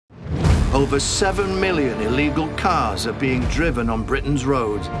Over 7 million illegal cars are being driven on Britain's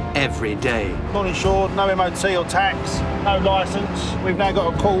roads every day. Not insured, no MOT or tax, no licence. We've now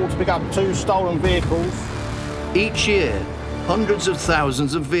got a call to pick up 2 stolen vehicles. Each year, hundreds of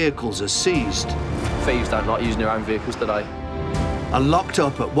thousands of vehicles are seized. Thieves don't like using their own vehicles today. Are locked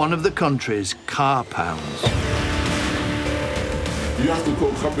up at one of the country's car pounds. You have to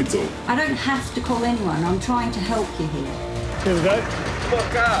call Capital. I don't have to call anyone. I'm trying to help you here. Here we go.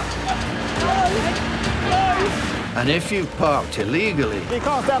 Fuck up! And if you've parked illegally, You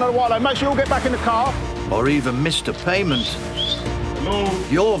can't stand on the white line. Make sure you all get back in the car. or even missed a payment, Hello?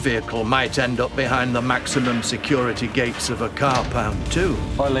 your vehicle might end up behind the maximum security gates of a car pound too.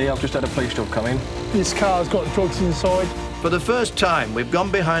 Hi Lee, I've just had a police job come in. This car's got drugs inside. For the first time, we've gone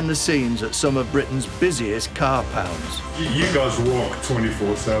behind the scenes at some of Britain's busiest car pounds You guys walk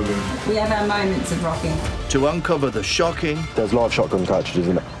 24/7. We have our moments of rocking. to uncover the shocking, There's live shotgun cartridges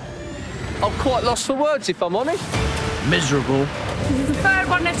in it. I'm quite lost for words, if I'm honest. miserable, This is the third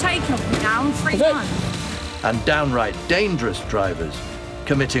one they've taken off me now in 3 months. and downright dangerous drivers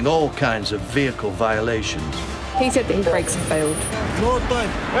committing all kinds of vehicle violations. He said that his brakes have failed. More time.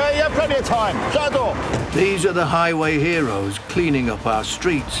 Yeah, you have plenty of time. Shut the door. These are the highway heroes cleaning up our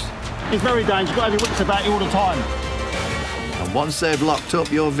streets. It's very dangerous. You've got to have your wits about you all the time. And once they've locked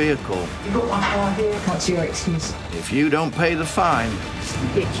up your vehicle, You've got one car here. What's your excuse? if you don't pay the fine,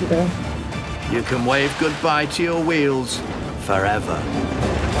 Ridiculous. you can wave goodbye to your wheels forever.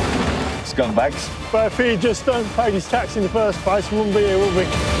 Scumbags. But if he just paid his tax in the first place, we wouldn't be here, would we?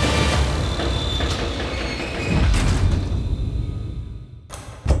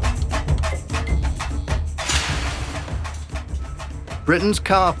 Britain's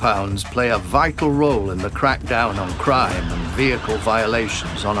car pounds play a vital role in the crackdown on crime and vehicle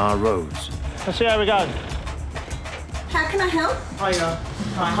violations on our roads. Let's see how we go. How can I help?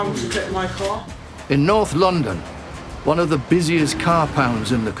 I come to get my car. In North London, one of the busiest car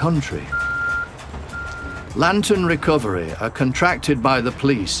pounds in the country, Lantern Recovery are contracted by the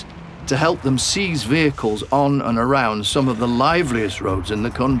police to help them seize vehicles on and around some of the liveliest roads in the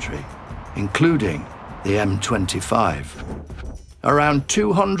country, including the M25. Around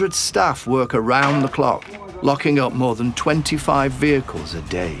 200 staff work around the clock, locking up more than 25 vehicles a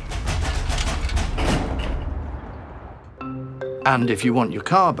day. And if you want your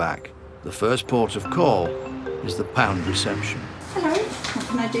car back, the first port of call is the pound reception. Hello. What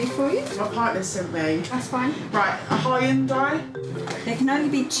can I do for you? My partner sent me. That's fine. Right, a Hyundai. There can only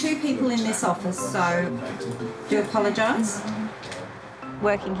be 2 people in this office, so do apologise.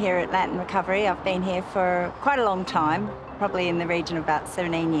 Working here at Lantern Recovery, I've been here for quite a long time, probably in the region of about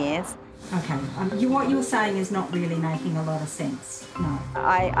 17 years. Okay. What you're saying is not really making a lot of sense. No.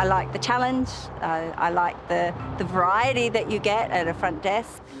 I like the challenge. I like the variety that you get at a front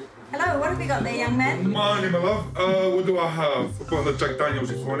desk. Hello. What have you got there, young man? Morning, my love. What do I have? I've got the Jack Daniels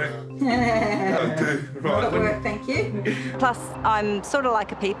if you want it. Okay, Got right. work, thank you. Plus, I'm sort of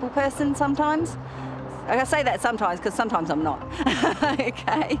like a people person sometimes. I say that sometimes because sometimes I'm not.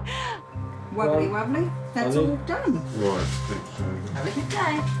 Okay. Wobbly, wobbly. That's all done. Right, thanks. Have a good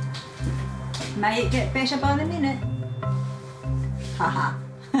day. May it get better by the minute. Haha.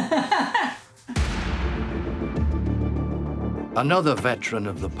 Another veteran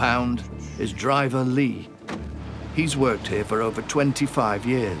of the pound is driver Lee. He's worked here for over 25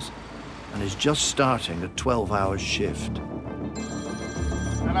 years and is just starting a 12-hour shift.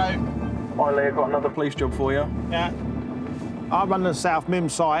 Hello. Hi Lee, I've got another police job for you. Yeah. I run the South Mim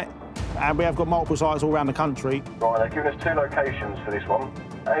site, and we have got multiple sites all around the country. Right, they've given us 2 locations for this one.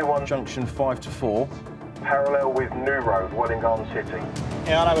 A1 Junction 5 to 4. parallel with New Road, Welling Garden City.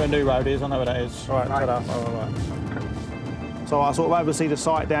 Yeah, I know where the New Road is. I know where that is. Right, ta-da. Right. So I sort of oversee the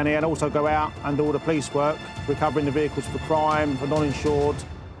site down here and also go out and do all the police work, recovering the vehicles for crime, for non-insured,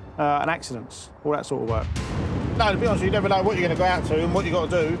 and accidents, all that sort of work. No, to be honest, you never know what you're going to go out to and what you've got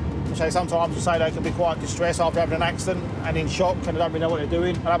to do. So sometimes you say they can be quite distressed after having an accident and in shock and they don't really know what they're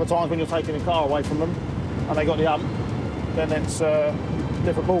doing. And other times when you're taking the car away from them and they got the hump, then it's a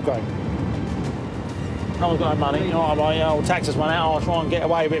different ball game. No one's got no money, you know what I mean? I'll tax this one out, I'll try and get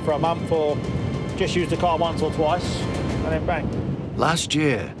away with it for a month or just use the car once or twice and then bang. Last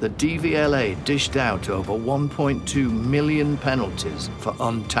year, the DVLA dished out over 1.2 million penalties for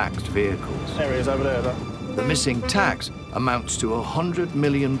untaxed vehicles. There he is over there, look. The missing tax amounts to £100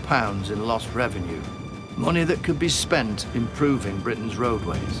 million in lost revenue, money that could be spent improving Britain's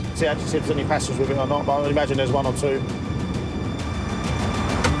roadways. See if there's any passengers with it or not, but I would imagine there's 1 or 2.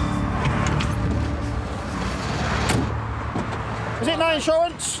 Is it no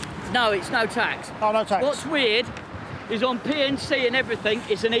insurance? No, it's no tax. Oh, no tax. What's weird is on PNC and everything,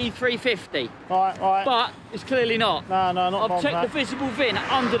 it's an E350. Right, right. But it's clearly not. No, no, not I've checked the visible VIN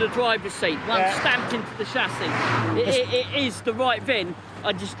under the driver's seat, one stamped into the chassis. It is the right VIN.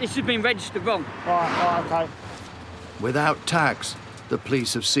 This has been registered wrong. Right, right, okay. Without tax, the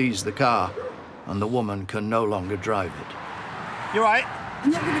police have seized the car, and the woman can no longer drive it. You right?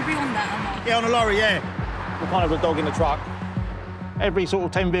 I'm not going to be on that, am I? Yeah, on a lorry, yeah. We're kind of a dog in the truck. Every sort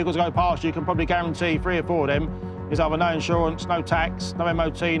of 10 vehicles go past, you can probably guarantee 3 or 4 of them is either no insurance, no tax, no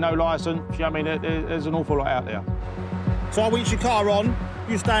MOT, no licence. You know what I mean? There's an awful lot out there. So I'll winch your car on,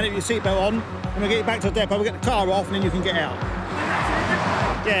 you stand with your seatbelt on, and we'll get you back to the depot, we'll get the car off, and then you can get out.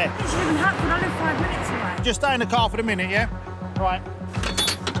 Yeah. It shouldn't happen, I live 5 minutes away. Just stay in the car for the minute, yeah? Right.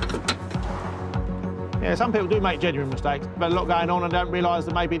 Yeah, some people do make genuine mistakes, but a lot going on and don't realise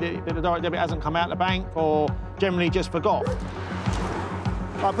that maybe the direct debit hasn't come out the bank or generally just forgot.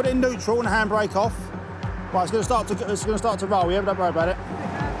 Right, put it in neutral and the handbrake off. Right, it's going to start to roll, yeah? Don't worry about it.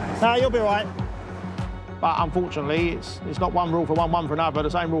 No, you'll be all right. But unfortunately, it's not one rule for one for another.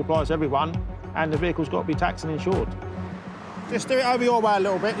 The same rule applies to everyone, and the vehicle's got to be taxed and insured. Just do it over your way a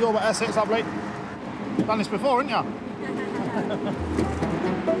little bit. Your way, that's it, it's lovely. You've done this before, haven't you?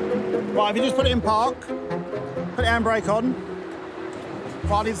 Right, if you just put it in park, put the handbrake on.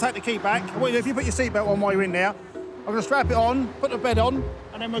 Right, I need to take the key back. If you put your seatbelt on while you're in there, I'm going to strap it on, put the bed on,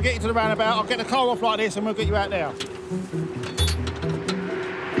 and then we'll get you to the roundabout. I'll get the car off like this and we'll get you out there.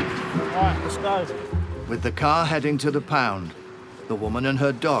 Right, let's go. With the car heading to the pound, the woman and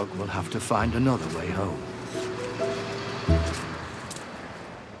her dog will have to find another way home.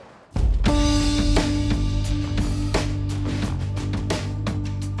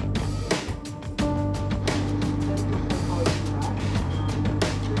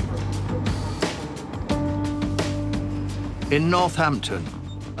 In Northampton,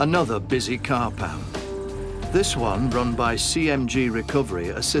 another busy car pound. This one, run by CMG Recovery,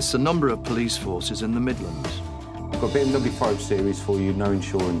 assists a number of police forces in the Midlands. I've got a BMW 5 Series for you, no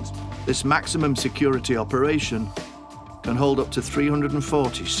insurance. This maximum security operation can hold up to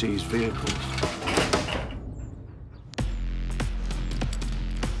 340 seized vehicles.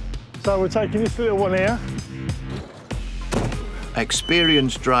 So we're taking this little one here.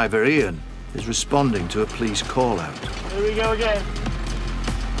 Experienced driver Ian is responding to a police call-out. Here we go again.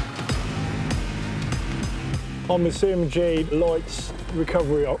 I'm a CMG Lights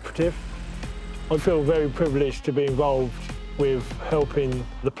recovery operative. I feel very privileged to be involved with helping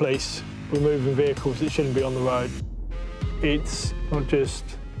the police removing vehicles that shouldn't be on the road. It's not just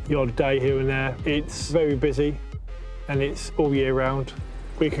the odd day here and there. It's very busy and it's all year round.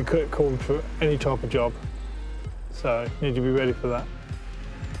 We could call for any type of job, so you need to be ready for that.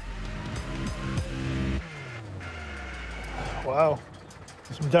 Wow,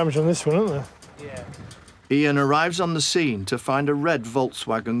 there's some damage on this one, isn't there? Yeah. Ian arrives on the scene to find a red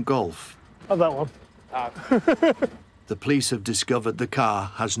Volkswagen Golf. Oh, that one. The police have discovered the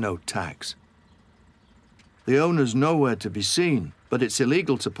car has no tax. The owner's nowhere to be seen, but it's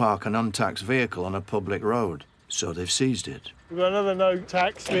illegal to park an untaxed vehicle on a public road, so they've seized it. We've got another no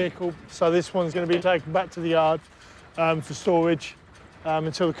tax vehicle, so this one's going to be taken back to the yard for storage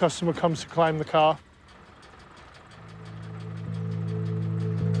until the customer comes to claim the car.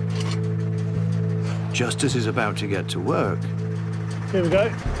 Just as he's about to get to work, here we go.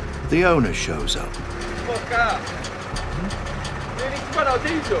 The owner shows up. Fuck up. You need to run out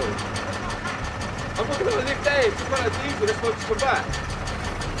diesel. I'm not going to live there. Just run out diesel. Let's not come back.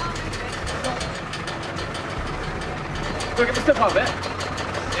 Do I get the stuff out of it?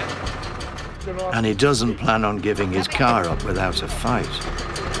 And he doesn't plan on giving his car up without a fight.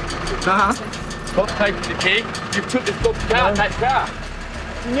 Stop taking the key. You've took this fucking car, that car.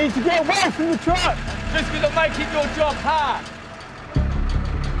 You need to get away from the truck. Just going to make it your job hard.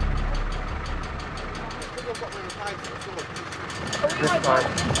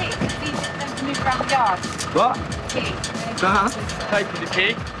 What? Taking the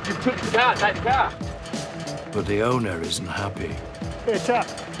key. You've took the car, take the car. But the owner isn't happy. Here, chap.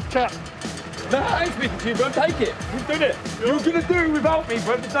 No, I ain't speaking to you, bro. Take it. You've done it. You're going to do it without me,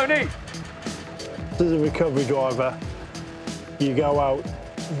 bro. There's no need. As a recovery driver, you go out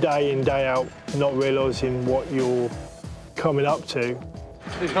day in, day out, not realising what you're coming up to.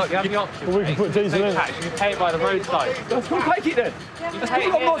 It's not, you have the option. Well, we can put diesel in. You can pay it by the roadside. Let's go take it then.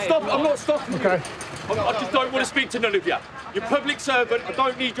 I'm not stopping. Okay. I just don't want to speak to none of you. You're a public servant. I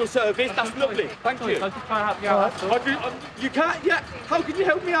don't need your service. That's lovely. Thank you. I was just trying to help you out. You can't. Yeah. How can you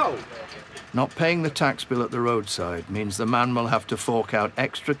help me out? Not paying the tax bill at the roadside means the man will have to fork out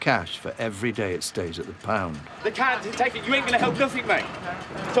extra cash for every day it stays at the pound. They can't take it. You ain't going to help nothing, mate.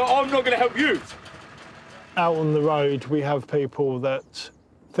 So I'm not going to help you. out on the road, we have people that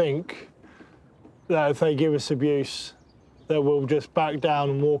think that if they give us abuse, that we'll just back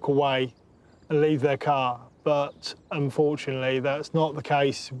down and walk away and leave their car. But unfortunately, that's not the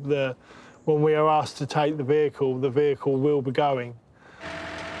case. When we are asked to take the vehicle will be going.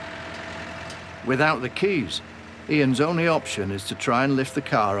 Without the keys, Ian's only option is to try and lift the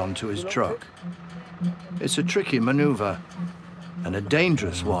car onto his truck. It's a tricky manoeuvre and a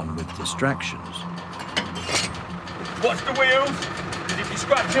dangerous one with distractions. Watch the wheels, because if you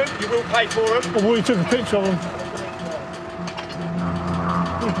scratch them, you will pay for them. I've already took a picture of them.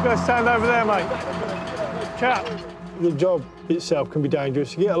 You can go stand over there, mate. Chap. The job itself can be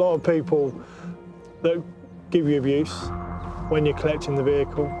dangerous. You get a lot of people that give you abuse when you're collecting the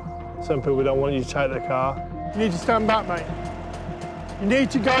vehicle. Some people don't want you to take their car. You need to stand back, mate. You need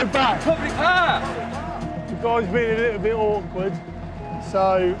to go back. Public car! The guy's been a little bit awkward,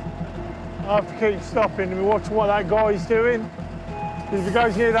 so I have to keep stopping and watching what that guy's doing. If he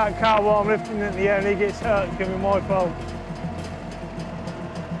goes near that car while I'm lifting it in the air and he gets hurt, it's going to be my fault.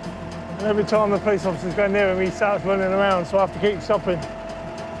 And every time the police officers go near him, he starts running around, so I have to keep stopping.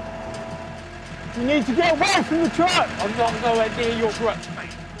 You need to get away from the truck! I'm not nowhere near your truck,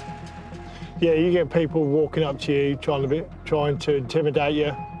 mate. Yeah, you get people walking up to you, trying to intimidate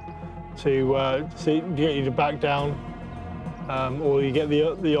you, to get you to back down, or you get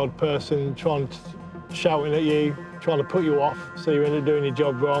the odd person shouting at you, trying to put you off, so you end up doing your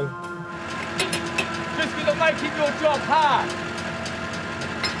job wrong. Just because I'm making your job hard.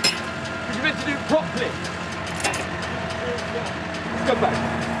 Because you're meant to do it properly. Come back.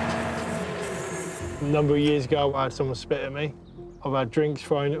 A number of years ago, I had someone spit at me. I've had drinks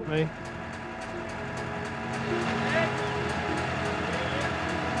thrown at me.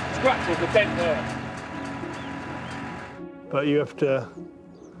 Scratches the dent there. But you have to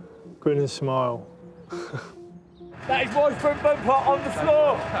grin and smile. That is my front bumper on the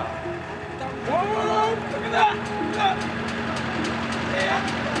floor. Whoa, look at that.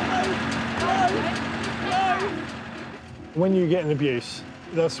 When you get an abuse,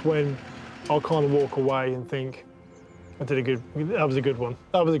 that's when I'll kind of walk away and think, that was a good one.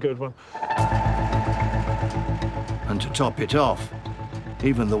 That was a good one. And to top it off,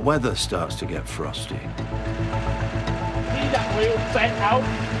 even the weather starts to get frosty. See that wheel bent out?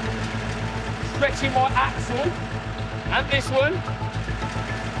 Stretching my axle. And this one.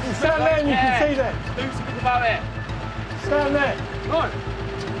 You stand there and you can see that. Do something about it. Stand there. Right.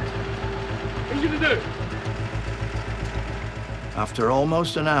 What are you going to do? After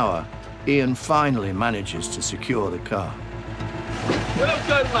almost an hour, Ian finally manages to secure the car. Well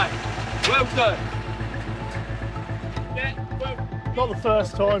done, mate. Well done. Yeah, well. Not the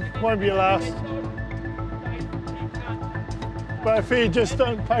first time, won't be your last. But if he just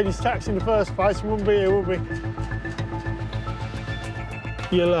hadn't paid his tax in the first place, we wouldn't be here, would we?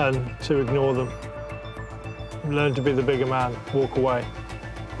 You learn to ignore them. You learn to be the bigger man, walk away.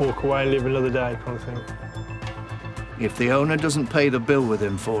 Walk away and live another day, kind of thing. If the owner doesn't pay the bill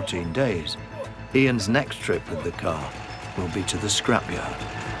within 14 days, Ian's next trip with the car will be to the scrapyard.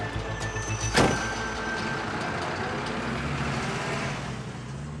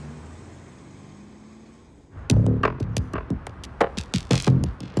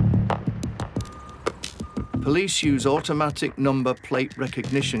 Police use automatic number plate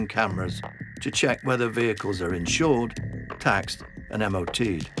recognition cameras to check whether vehicles are insured, taxed and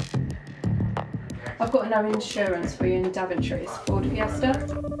MOT'd. I've got no insurance for you in Daventry. It's Ford Fiesta.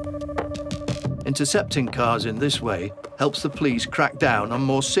 Intercepting cars in this way helps the police crack down on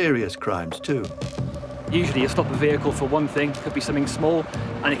more serious crimes too. Usually you stop a vehicle for one thing, could be something small,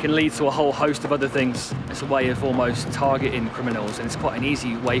 and it can lead to a whole host of other things. It's a way of almost targeting criminals, and it's quite an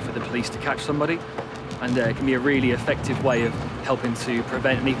easy way for the police to catch somebody. And it can be a really effective way of helping to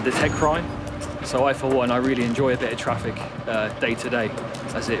prevent and even detect crime. So I, for one, I really enjoy a bit of traffic day to day,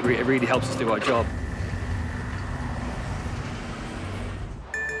 as it really helps us do our job.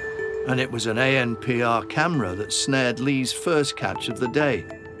 And it was an ANPR camera that snared Lee's first catch of the day,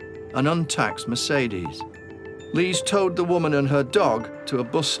 an untaxed Mercedes. Lee's towed the woman and her dog to a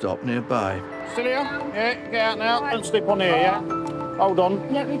bus stop nearby. Still here? Yeah, get out now. Don't sleep on here, yeah? Hold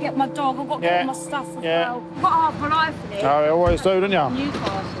on. Let me get my dog. I've got to get my stuff as well. I've got half my life in it. Oh, you always do, don't you?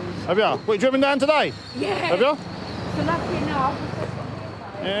 Newcastle's. Have you? What, you driven down today? Yeah. Have you? So lucky enough.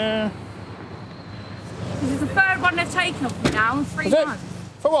 Yeah. This is the third one they've taken off me now in 3 months.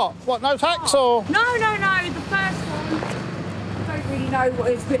 For what? What, no tax or? No, the first one. I don't really know what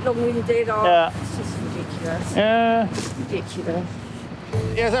it's a bit long-winded or... Yeah. It's just ridiculous. Yeah. It's ridiculous.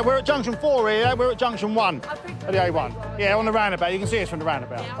 Yeah, so we're at junction 4 here, we're at junction 1 of the A1. Yeah, on the roundabout, you can see us from the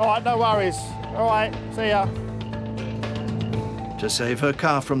roundabout. All right, no worries. All right, see ya. To save her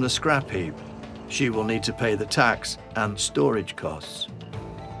car from the scrap heap, she will need to pay the tax and storage costs.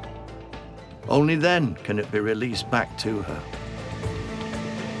 Only then can it be released back to her.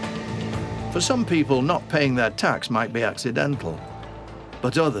 For some people, not paying their tax might be accidental,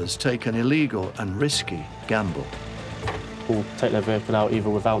 but others take an illegal and risky gamble. People take their vehicle out either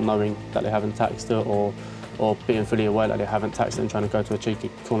without knowing that they haven't taxed it or being fully aware that they haven't taxed it and trying to go to a cheeky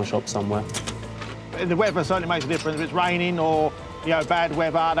corner shop somewhere. The weather certainly makes a difference. If it's raining or bad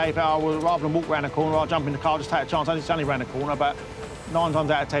weather, they think, oh, well, rather than walk around the corner, I'll jump in the car, just take a chance. It's only around the corner, but 9 times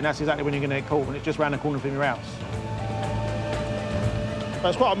out of 10, that's exactly when you're going to get caught, and it's just around the corner from your house. But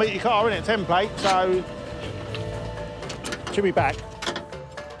it's quite a meaty car, isn't it? 10 plate, so should be back.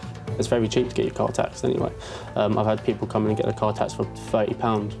 It's very cheap to get your car taxed anyway. I've had people come in and get their car taxed for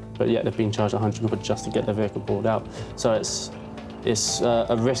 £30, but yet they've been charged £100 just to get their vehicle pulled out. So it's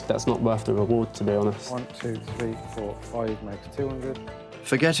a risk that's not worth the reward, to be honest. 1, 2, 3, 4, 5 makes 200.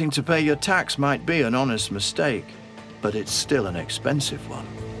 Forgetting to pay your tax might be an honest mistake, but it's still an expensive one.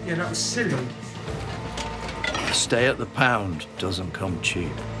 Yeah, that was silly. A stay at the pound doesn't come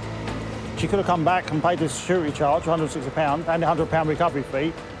cheap. She could have come back and paid the security charge, £160, and the £100 recovery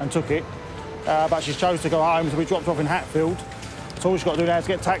fee, and took it. But she chose to go home, so we dropped her off in Hatfield. So all she's got to do now is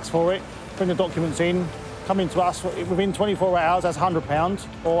get taxed for it, bring the documents in, come into us within 24 hours, that's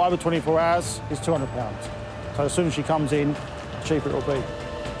 £100, or over 24 hours is £200. So as soon as she comes in, the cheaper it will be.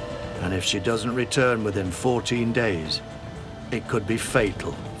 And if she doesn't return within 14 days, it could be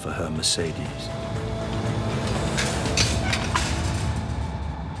fatal for her Mercedes.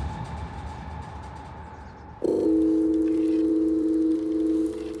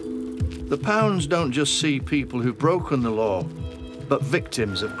 The pounds don't just see people who've broken the law, but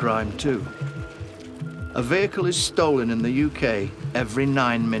victims of crime too. A vehicle is stolen in the UK every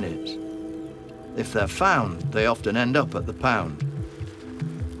 9 minutes. If they're found, they often end up at the pound,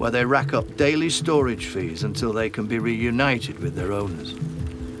 where they rack up daily storage fees until they can be reunited with their owners.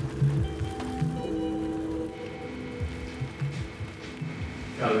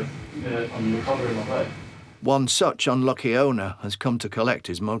 I'm recovering my bike. One such unlucky owner has come to collect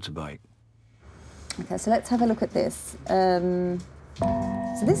his motorbike. Okay, so let's have a look at this.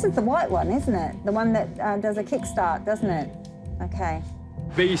 So this is the white one, isn't it? The one that does a kickstart, doesn't it? Okay.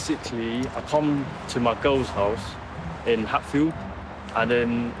 Basically, I come to my girl's house in Hatfield, and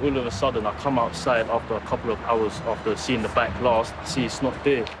then all of a sudden I come outside after a couple of hours after seeing the bike last, see it's not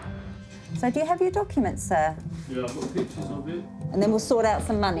there. So do you have your documents, sir? Yeah, I've got pictures of it. And then we'll sort out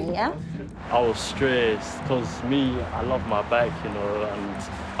some money, yeah? I was stressed, because me, I love my bike, you know, and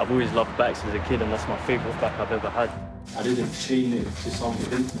I've always loved bikes as a kid, and that's my favourite bike I've ever had. I didn't chain it to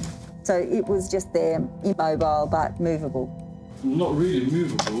something. So it was just there, immobile, but movable? Not really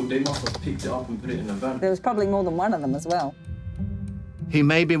movable. They must have picked it up and put it in a van. There was probably more than one of them as well. He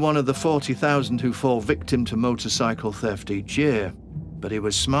may be one of the 40,000 who fall victim to motorcycle theft each year, but he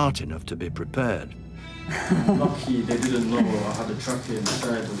was smart enough to be prepared. Lucky they didn't know I had a tracker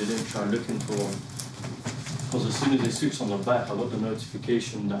inside, or they didn't try looking for one. Because as soon as they switched on the back, I got the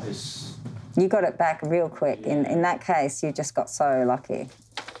notification that it's... You got it back real quick. Yeah. In that case, you just got so lucky.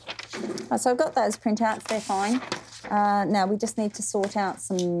 So I've got those printouts, they're fine. Now we just need to sort out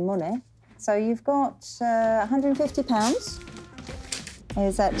some money. So you've got £150.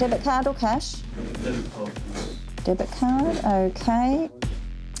 Is that debit card or cash? Debit card. Debit card, OK.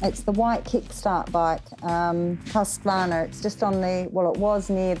 It's the white kickstart bike, Husqvarna. It's just on the, well, it was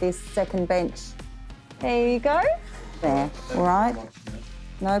near this second bench. There you go. There, all right.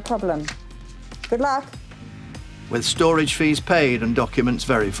 No problem. Good luck. With storage fees paid and documents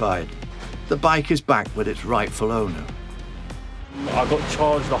verified, the bike is back with its rightful owner. I got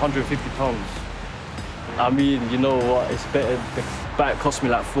charged £150. I mean, you know what, it's better. The bike cost me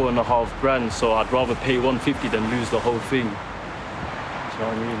like £4.5 grand, so I'd rather pay £150 than lose the whole thing. Do you know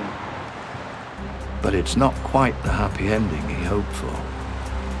what I mean? But it's not quite the happy ending he hoped for.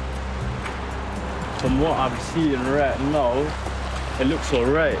 From what I'm seeing right now, it looks all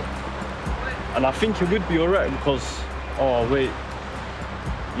right. And I think it would be all right because, oh wait,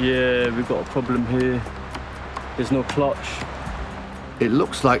 yeah, we've got a problem here. There's no clutch. It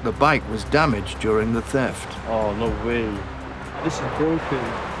looks like the bike was damaged during the theft. Oh, no way. This is broken.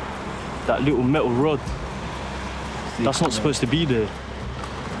 That little metal rod, that's not supposed to be there.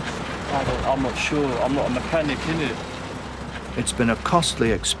 I'm not sure. I'm not a mechanic, innit? It's been a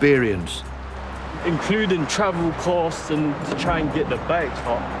costly experience. Including travel costs and to try and get the bike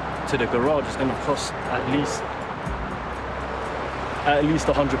up to the garage is going to cost at least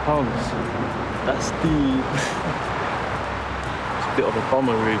 £100. That's the... It's a bit of a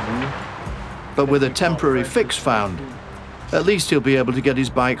bummer, really. But with a temporary fix found, at least he'll be able to get his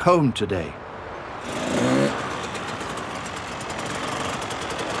bike home today.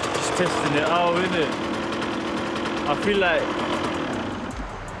 Just testing it out, innit? I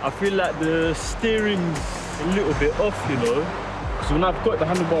feel like the steering's a little bit off, you know? Because when I've got the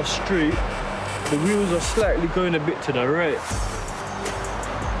handlebar straight, the wheels are slightly going a bit to the right.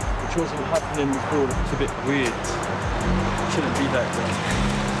 Which wasn't happening before. It's a bit weird. Shouldn't be like that.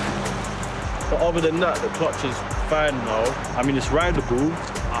 But other than that, the clutch is fine now. I mean, it's rideable.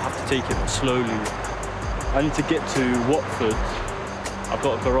 I have to take it slowly. I need to get to Watford. I've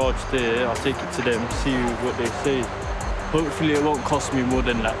got a garage there. I'll take it to them, see what they say. Hopefully it won't cost me more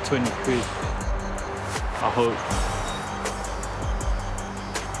than like 20 quid. I hope.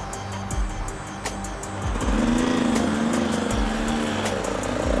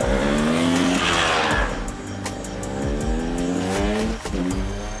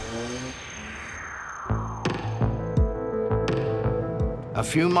 A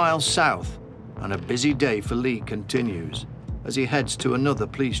few miles south, and a busy day for Lee continues as he heads to another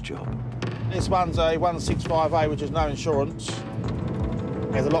police job. This one's a 165A, which is no insurance.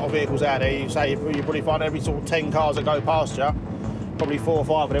 There's a lot of vehicles out there. You probably find every sort of 10 cars that go past you, probably 4 or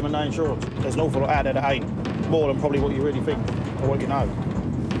 5 of them are no insurance. There's an awful lot out there that ain't. More than probably what you really think or what you know.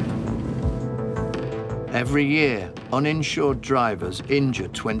 Every year, uninsured drivers injure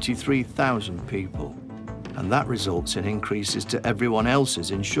 23,000 people, and that results in increases to everyone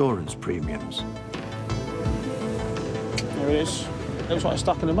else's insurance premiums. There it is. Looks like it's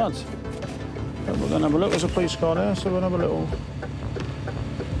stuck in the mud. But we're going to have a look. There's a police car there, so we'll have a little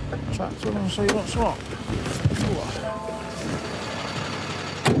chat to them and see what's what.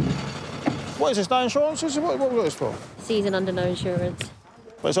 What is this, no insurance? What have we got this for? Season under no insurance.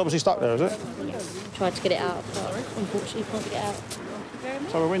 But it's obviously stuck there, is it? Yeah. Tried to get it out, but unfortunately can't get it out.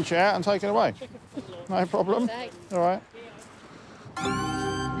 So we'll winch it out and take it away. No problem. All right.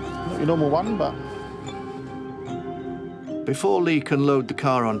 Not your normal one, but... Before Lee can load the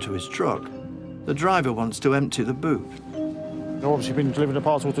car onto his truck, the driver wants to empty the boot. They've obviously been delivering a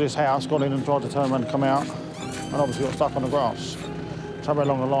parcel to this house, gone in and tried to turn around and come out, and obviously got stuck on the grass. Somewhere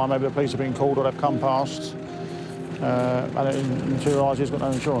along the line, maybe the police have been called or they've come past, and it materialises he's got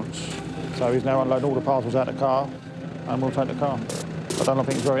no insurance. So he's now unloading all the parcels out of the car, and we'll take the car. I don't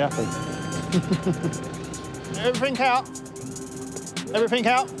think he's very happy. Everything out? Everything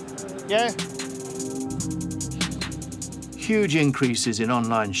out? Yeah? Huge increases in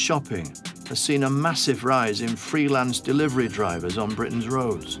online shopping has seen a massive rise in freelance delivery drivers on Britain's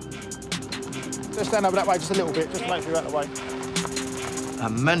roads. Just stand over that way just a little bit, just to make sure you're out of the way.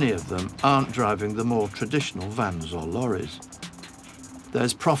 And many of them aren't driving the more traditional vans or lorries.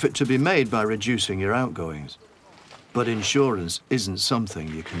 There's profit to be made by reducing your outgoings, but insurance isn't something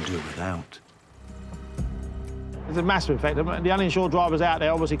you can do without. It's a massive effect. The uninsured drivers out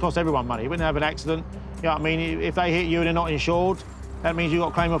there obviously cost everyone money. When they have an accident, you know what I mean? If they hit you and they're not insured, that means you've got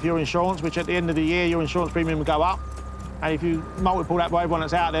to claim off your insurance, which at the end of the year, your insurance premium will go up. And if you multiply that by everyone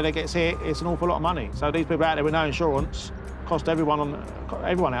that's out there that gets hit, it's an awful lot of money. So these people out there with no insurance cost everyone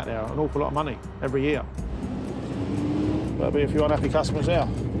out there an awful lot of money every year. There'll be a few unhappy customers there,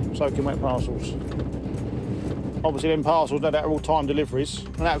 soaking wet parcels. Obviously, them parcels, that are all time deliveries,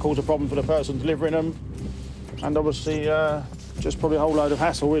 and that causes a problem for the person delivering them. And obviously, just probably a whole load of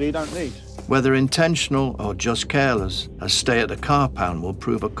hassle, really, you don't need. Whether intentional or just careless, a stay at a car pound will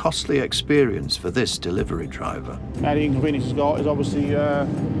prove a costly experience for this delivery driver. Now, the inconvenience he's got is obviously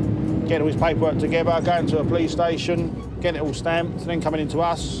getting all his paperwork together, going to a police station, getting it all stamped, and then coming into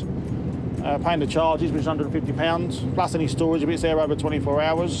us, paying the charges, which is £150, plus any storage if it's there over 24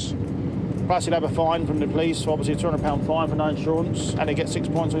 hours. Plus he'll have a fine from the police, so obviously a £200 fine for no insurance, and he gets 6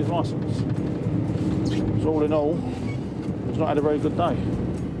 points on his licence. So all in all, he's not had a very good day.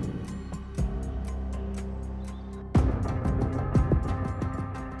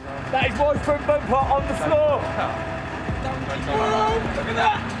 That is my front bumper on the floor. Look at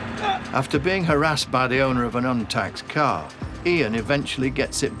that. After being harassed by the owner of an untaxed car, Ian eventually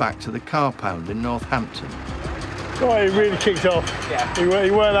gets it back to the car pound in Northampton. Oh, he really kicked off. Yeah. He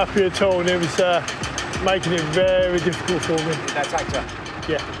weren't happy at all, and it was making it very difficult for me. No tax,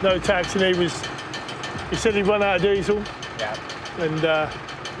 yeah, no tax, and he said he'd run out of diesel. Yeah. And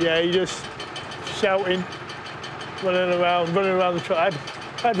yeah, he just shouting, running around the truck.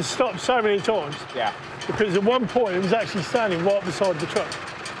 I had to stop so many times. Yeah. Because at one point, it was actually standing right beside the truck.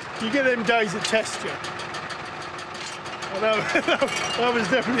 You get them days that test you. Well, that was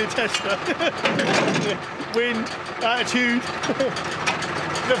definitely a tester. Wind, attitude,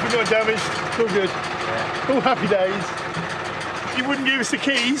 nothing got damaged, all good. Yeah. All happy days. He wouldn't give us the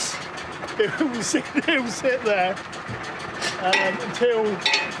keys, he'll sit there until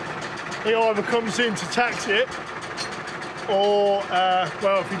he either comes in to tax it or,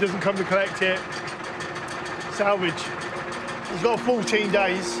 well, if he doesn't come to collect it, salvage. He's got 14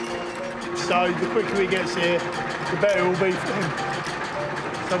 days, so the quicker he gets here, the better it will be for him.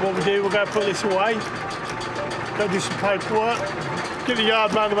 So what we do, we'll go put this away, go do some paperwork, get the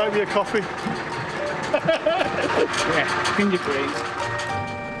yard man to make me a coffee. Yeah, finger greens.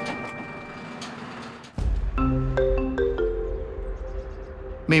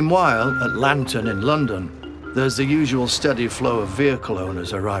 Meanwhile, at Lantern in London, there's the usual steady flow of vehicle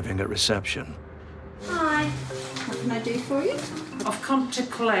owners arriving at reception. Hi, what can I do for you? I've come to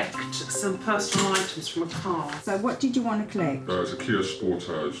collect some personal items from a car. So what did you want to collect? It's a Kia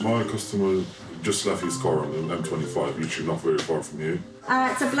Sportage. My customer just left his car on the M25, literally not very far from you.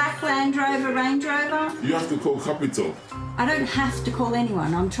 It's a black Land Rover, Range Rover. You have to call Capital. I don't have to call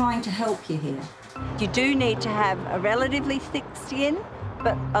anyone. I'm trying to help you here. You do need to have a relatively thick skin,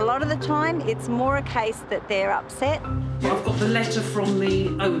 but a lot of the time it's more a case that they're upset. I've got the letter from the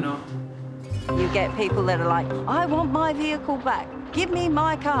owner. You get people that are like, I want my vehicle back. Give me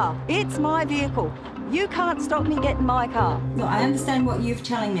my car. It's my vehicle. You can't stop me getting my car. Look, I understand what you're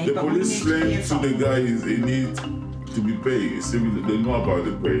telling me, The but police explained to the guys they need to be paid. So they know about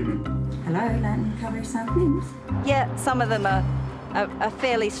the payment. Hello, Land Recovery Companies. Yeah, some of them are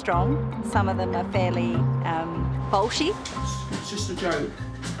fairly strong. Some of them are fairly bolshy. It's just a joke.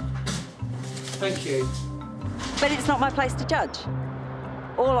 Thank you. But it's not my place to judge.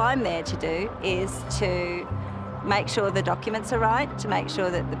 All I'm there to do is to make sure the documents are right, to make sure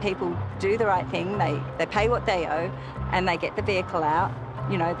that the people do the right thing, they pay what they owe, and they get the vehicle out.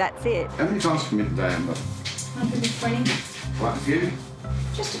 You know, that's it. How many times for me today, Amber? 120. Quite a few.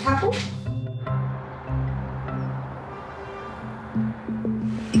 Just a couple.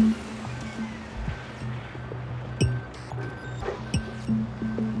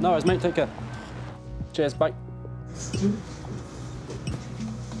 No worries, mate. Take care. Cheers, bye.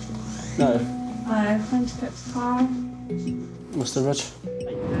 No. I'm going to get the car. What's the reg?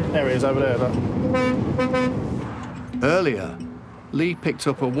 There it is, over there, look. Earlier, Lee picked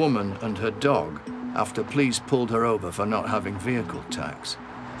up a woman and her dog after police pulled her over for not having vehicle tax.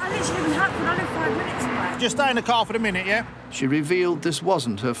 I literally been happened only 5 minutes away. Just stay in the car for the minute, yeah? She revealed this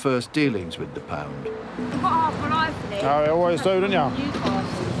wasn't her first dealings with the pound. I've got half my life in it. Oh, you always do, don't you?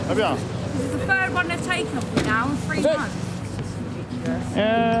 Have you? This is the third one they've taken off me now in 3 months. It's ridiculous.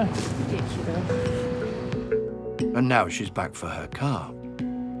 Yeah. Ridiculous. And now she's back for her car.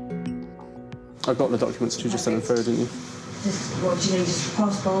 I got the documents. You just sent them through, didn't you? What do you need? Just a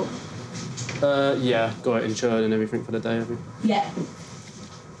passport? Yeah, got it insured and everything for the day, have you? Yeah.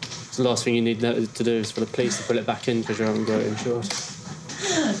 So the last thing you need to do is for the police to put it back in because you haven't got it insured.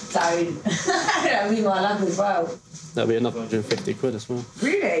 Don't. That'll be my luck as well. That'll be another 150 quid as well.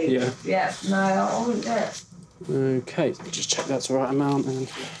 Really? Yeah. Yeah, no, I wouldn't do it. Okay, just check that's the right amount and...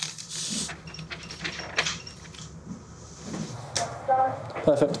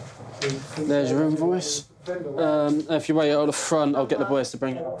 Perfect. There's your invoice. If you wait at the front, I'll get the boys to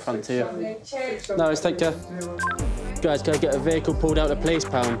bring it up front to you. No worries, take care. Guys, can I get a vehicle pulled out of the police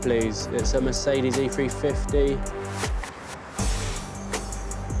pound, please? It's a Mercedes E350.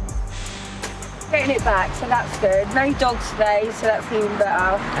 Getting it back, so that's good. No dogs today, so that's even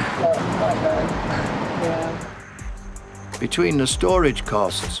better. Yeah. Between the storage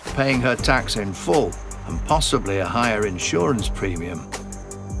costs, paying her tax in full, and possibly a higher insurance premium,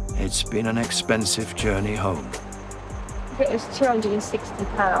 it's been an expensive journey home. It was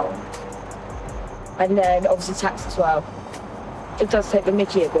 £260. And then obviously tax as well. It does take the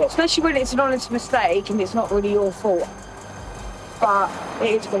mickey a bit, especially when it's an honest mistake and it's not really your fault. But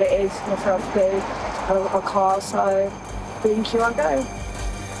it is what it is. I felt good. I got my car, so thank you, I go.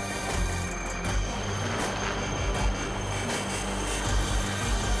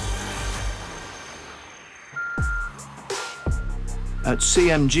 At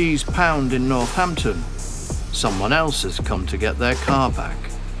CMG's pound in Northampton, someone else has come to get their car back.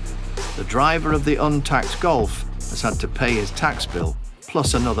 The driver of the untaxed Golf has had to pay his tax bill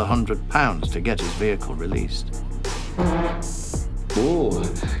plus another £100 to get his vehicle released. Oh,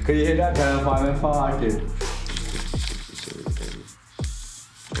 could you hear that kind of fireman farted?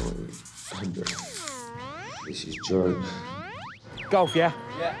 This is Joe. Golf, yeah?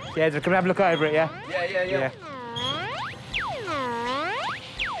 Yeah. Yeah, just come and have a look over it, yeah? Yeah.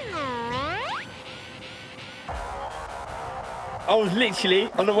 I was literally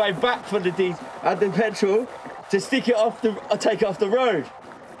on the way back for the petrol to stick it off take it off the road.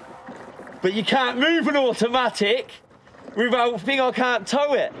 But you can't move an automatic without thing I can't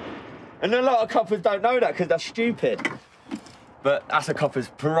tow it. And a lot of coppers don't know that because they're stupid. But that's a copper's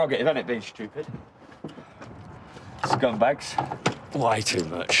prerogative, isn't it, being stupid? Scumbags. Way too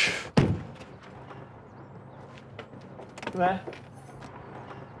much. Where?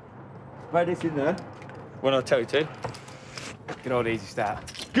 Where this in there? When I tell you to. Good old easy start.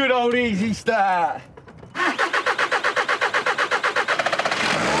 Good old easy start. Yeah,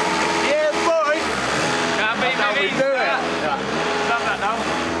 boy. Can't beat me easy do it. Yeah. Love that now.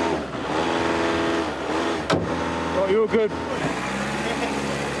 Oh, you're good.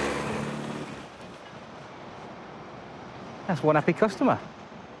 That's one happy customer.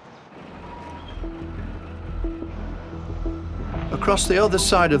 Across the other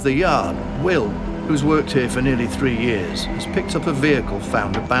side of the yard, Will, who's worked here for nearly 3 years, has picked up a vehicle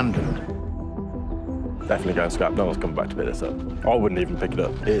found abandoned. Definitely going scrap. No one's coming back to pick this up. I wouldn't even pick it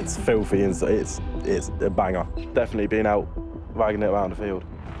up. It's filthy and it's a banger. Definitely been out wagging it around the field.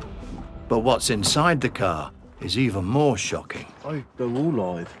 But what's inside the car is even more shocking. Oh, they're all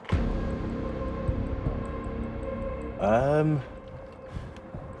live.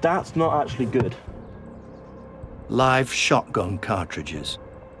 That's not actually good. Live shotgun cartridges.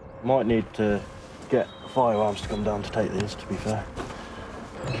 Might need to get firearms to come down to take these, to be fair.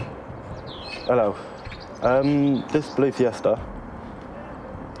 Hello. This blue Fiesta,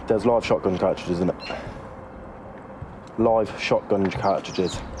 there's live shotgun cartridges in it. Live shotgun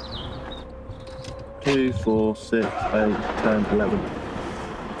cartridges. 2, 4, 6, 8, 10, 11.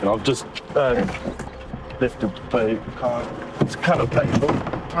 And I've just lifted the boot. It's kind of painful.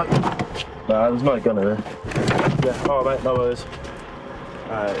 Nah, there's no gun in there. Yeah, all right, mate, no worries.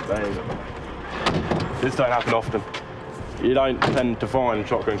 Alright, there you go. This don't happen often. You don't tend to find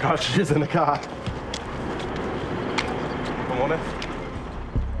shotgun cartridges in a car. If I'm honest.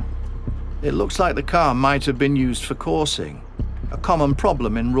 It looks like the car might have been used for coursing, a common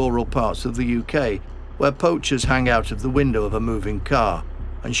problem in rural parts of the UK, where poachers hang out of the window of a moving car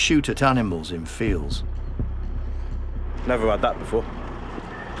and shoot at animals in fields. Never had that before.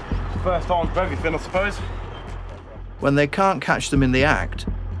 First time for everything, I suppose. When they can't catch them in the act,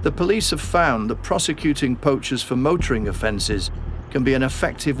 the police have found that prosecuting poachers for motoring offences can be an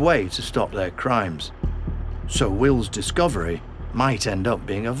effective way to stop their crimes. So Will's discovery might end up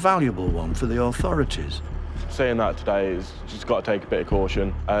being a valuable one for the authorities. Seeing that today is just got to take a bit of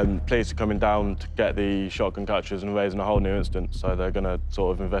caution. Police are coming down to get the shotgun catchers and raising a whole new instance, so they're going to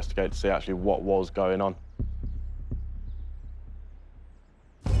sort of investigate to see actually what was going on.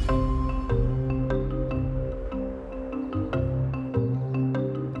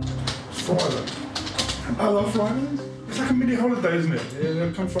 Friday. I love Fridays. It's like a mini holiday, isn't it?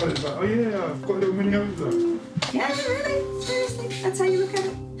 Yeah, come Friday's like, oh yeah, I've got a little mini holiday. Yeah, really? Seriously? That's how you look at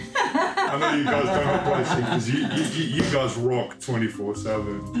it? I know you guys don't apply because you guys rock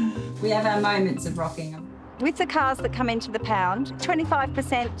 24/7. We have our moments of rocking them. With the cars that come into the pound,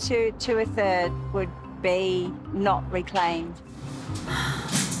 25% to a third would be not reclaimed.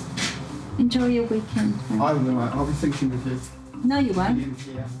 Enjoy your weekend. I will, I'll be thinking of you. No, you won't.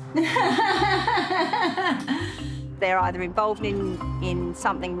 They're either involved in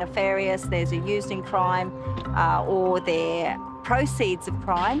something nefarious, there's a used in crime, or they're proceeds of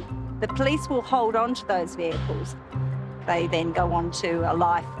crime. The police will hold on to those vehicles. They then go on to a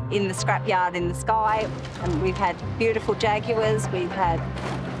life in the scrapyard in the sky. And we've had beautiful Jaguars, we've had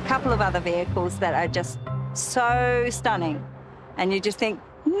a couple of other vehicles that are just so stunning. And you just think,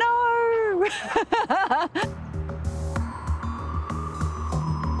 no!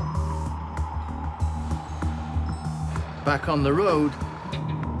 Back on the road,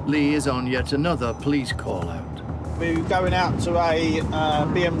 Lee is on yet another police call-out. We're going out to a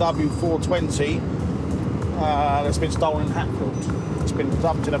BMW 420 that's been stolen in Hatfield. It's been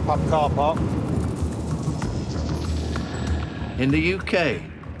dumped in a pub car park. In the UK,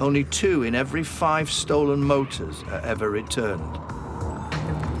 only 2 in every 5 stolen motors are ever returned.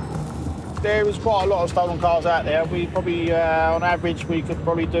 There is quite a lot of stolen cars out there. We probably, on average, we could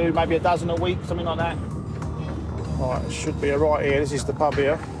probably do maybe a dozen a week, something like that. Right, it should be right here. This is the pub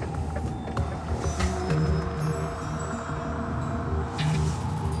here.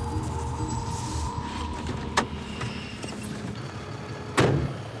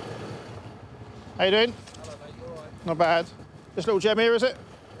 How you doing? Hello, mate. You all right? Not bad. This little gem here, is it?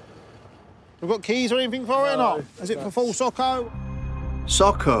 We've got keys or anything for it or not? Is it for full SOCO?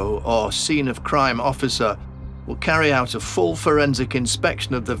 SOCO, or Scene of Crime Officer, will carry out a full forensic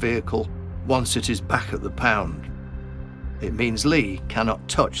inspection of the vehicle once it is back at the pound. It means Lee cannot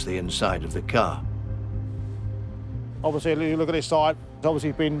touch the inside of the car. Obviously, you look at this side, it's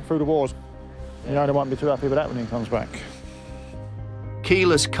obviously been through the wars. You only won't be too happy with that when he comes back.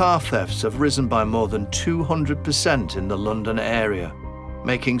 Keyless car thefts have risen by more than 200% in the London area,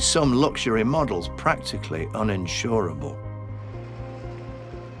 making some luxury models practically uninsurable.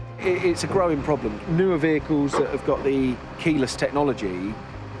 It's a growing problem. Newer vehicles that have got the keyless technology,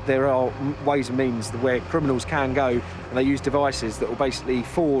 there are ways and means where criminals can go and they use devices that will basically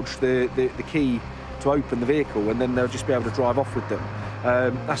forge the key to open the vehicle, and then they'll just be able to drive off with them.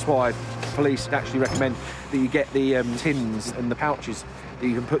 That's why police actually recommend that you get the tins and the pouches that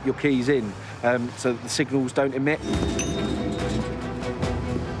you can put your keys in so that the signals don't emit.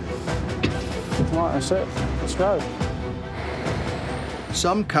 Right, that's it. Let's go.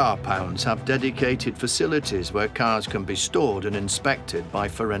 Some car pounds have dedicated facilities where cars can be stored and inspected by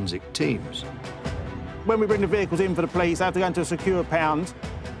forensic teams. When we bring the vehicles in for the police, they have to go into a secure pound.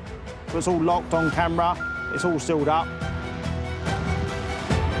 It's all locked on camera, it's all sealed up.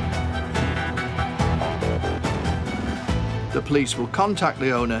 The police will contact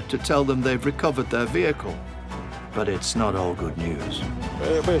the owner to tell them they've recovered their vehicle. But it's not all good news.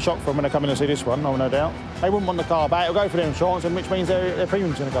 It'll be a shock for them when they come in and see this one, no doubt. They wouldn't want the car back, it'll go for their insurance, which means their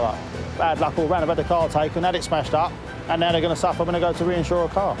premium's going to go up. Bad luck all round, they've had the car taken, had it smashed up, and now they're going to suffer when they go to reinsure a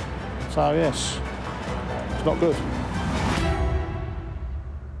car. So, yes, it's not good.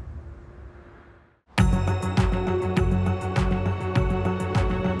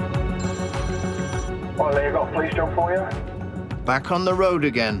 Right, Lee, I've got a police job for you. Back on the road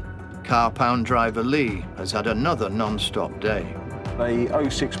again, car pound driver Lee has had another non-stop day. A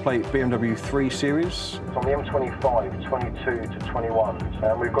 06 plate BMW 3 Series. It's on the M25, 22 to 21.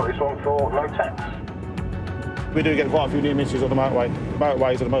 And we've got this one for no tax. We do get quite a few near misses on the motorway.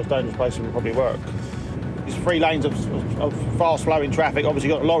 Motorways are the most dangerous place we probably work. There's 3 lanes of fast-flowing traffic. Obviously,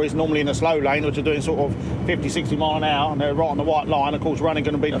 you've got lorries normally in a slow lane, which are doing sort of 50, 60 mile an hour, and they're right on the white line. Of course, running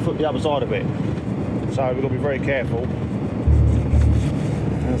going to be a foot the other side of it. So we've got to be very careful.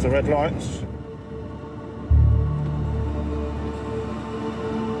 There's the red lights.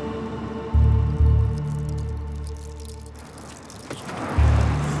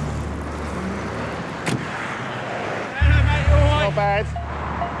 Not bad.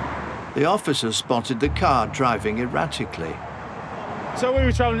 The officer spotted the car driving erratically. So we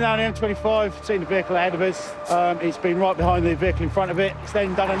were travelling down the M25, seen the vehicle ahead of us. It's been right behind the vehicle in front of it. It's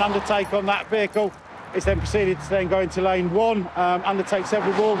then done an undertake on that vehicle. It's then proceeded to then go into lane 1, undertake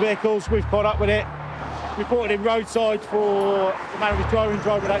several more vehicles. We've caught up with it. Reported in roadside for the man who was driving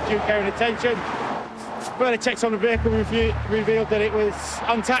without due care and attention. Further checks on the vehicle revealed that it was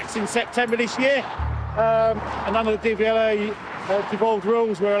untaxed in September this year. And under the DVLA devolved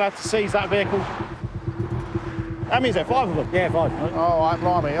rules, we're allowed to seize that vehicle. How many is there? 5 of them? Yeah, 5. All right,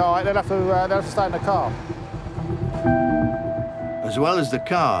 blimey. All right, they'll have to stay in the car. As well as the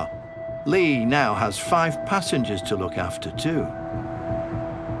car, Lee now has 5 passengers to look after too.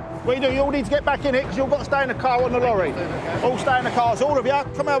 What you do, you all need to get back in it because you've got to stay in the car on the lorry. All stay in the car. So all of you,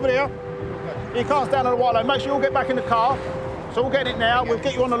 come over here. You can't stand on the white line. Make sure you all get back in the car. So we'll get it now. We'll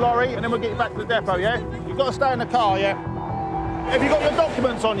get you on the lorry and then we'll get you back to the depot, yeah? You've got to stay in the car, yeah? Have you got your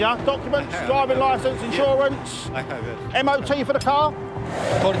documents on you? Documents, driving licence, insurance? I have it. MOT for the car?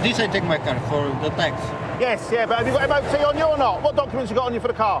 For this I take my car, for the tax. Yes, yeah, but have you got MOT on you or not? What documents you got on you for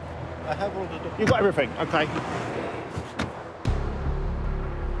the car? I have all the documents. You've got everything, okay.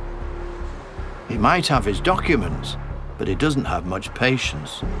 He might have his documents, but he doesn't have much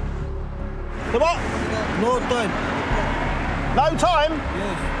patience. Come on! No time. No time?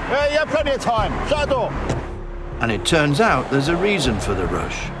 Yes. Yeah, you have plenty of time. Shut the door. And it turns out there's a reason for the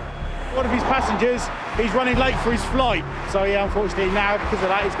rush. One of his passengers, he's running late for his flight. So yeah, unfortunately now, because of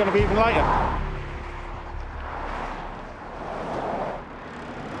that, it's going to be even later.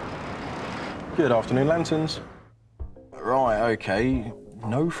 Good afternoon, Lanterns. Right, okay.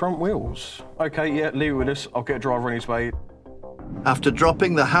 No front wheels. Okay, yeah, leave it with us. I'll get a driver on his way. After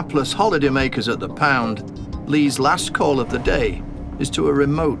dropping the hapless holidaymakers at the pound, Lee's last call of the day is to a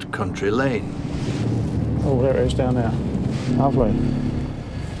remote country lane. Oh, there it is down there. Lovely.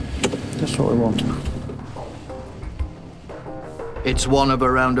 Just what we want. It's one of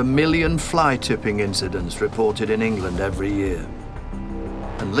around 1 million fly tipping incidents reported in England every year.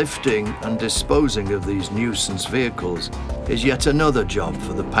 And lifting and disposing of these nuisance vehicles is yet another job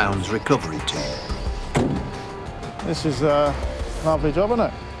for the Pound's recovery team. This is a lovely job, isn't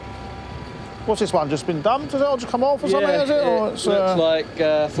it? What's this one? Just been dumped? Has it all just come off or something? Is it? Or Looks like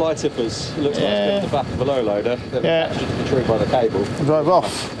fly tippers. It looks like it's been on the back of a low loader. Yeah. Retrieved by the cable. Drove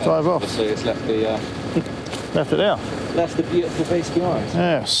off. Drove off. Obviously, it's left the left it there. Left the beautiful beast behind.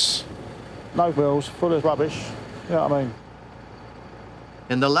 Yes. No wheels, full of rubbish. You know what I mean?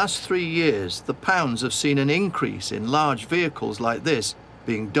 In the last 3 years, the pounds have seen an increase in large vehicles like this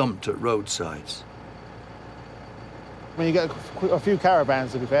being dumped at roadsides. When you get a few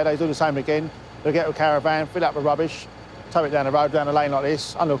caravans, to be fair, they do the same again. They get a caravan, fill up with rubbish, tow it down the road, down a lane like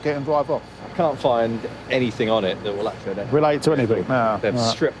this, unlock it and drive off. I can't find anything on it that will actually relate to anything. No, They've no.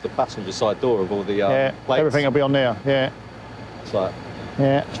 stripped the passenger side door of all the plates. Everything will be on there, yeah. It's like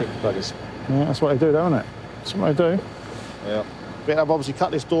trick buggers. Yeah, that's what they do, don't it? That's what they do. Yeah. But they've obviously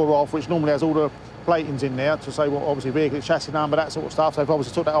cut this door off, which normally has all the platings in there to say what obviously vehicle, chassis number, that sort of stuff. So they've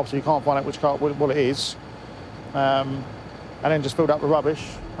obviously took that off so you can't find out which car, what it is. And then just filled up with rubbish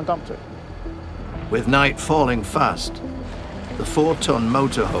and dumped it. With night falling fast, the 4-ton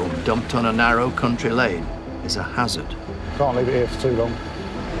motorhome dumped on a narrow country lane is a hazard. Can't leave it here for too long.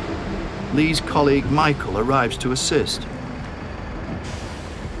 Lee's colleague Michael arrives to assist.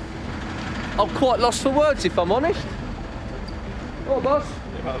 I'm quite lost for words, if I'm honest. Oh, boss.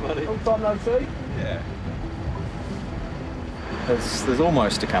 Long time no see. Yeah. There's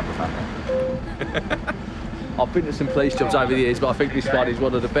almost a camper van. I've been to some police jobs over the years, but I think this one is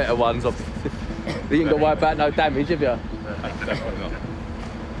one of the better ones. You ain't got to worry about no damage, have you? Definitely not.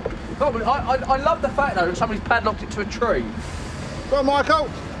 God, I love the fact, though, that somebody's padlocked it to a tree. Go on, Michael.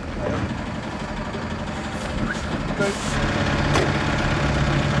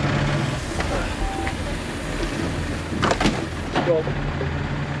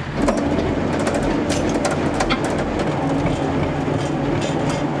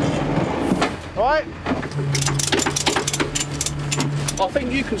 Right. I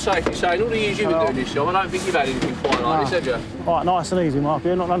think you can safely say, in all the years you've been doing this job, I don't think you've had anything quite like this, have you? All right, nice and easy, Mark.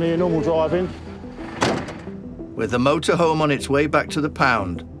 You're not none of your normal driving. With the motorhome on its way back to the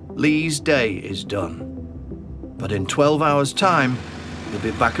pound, Lee's day is done. But in 12 hours' time, he'll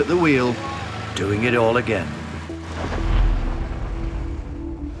be back at the wheel, doing it all again.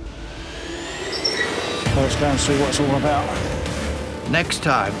 Let's go and see what it's all about. Next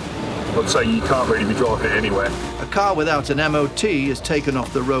time, I'd say you can't really be driving it anywhere. a car without an MOT is taken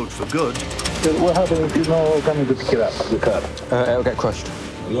off the road for good. What happens if you're not coming to pick it up, the curb? It'll get crushed.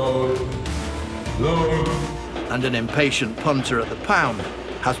 Load. Load. And an impatient punter at the pound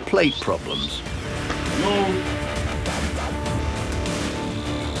has plate problems.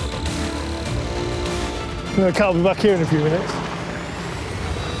 The car will be back here in a few minutes.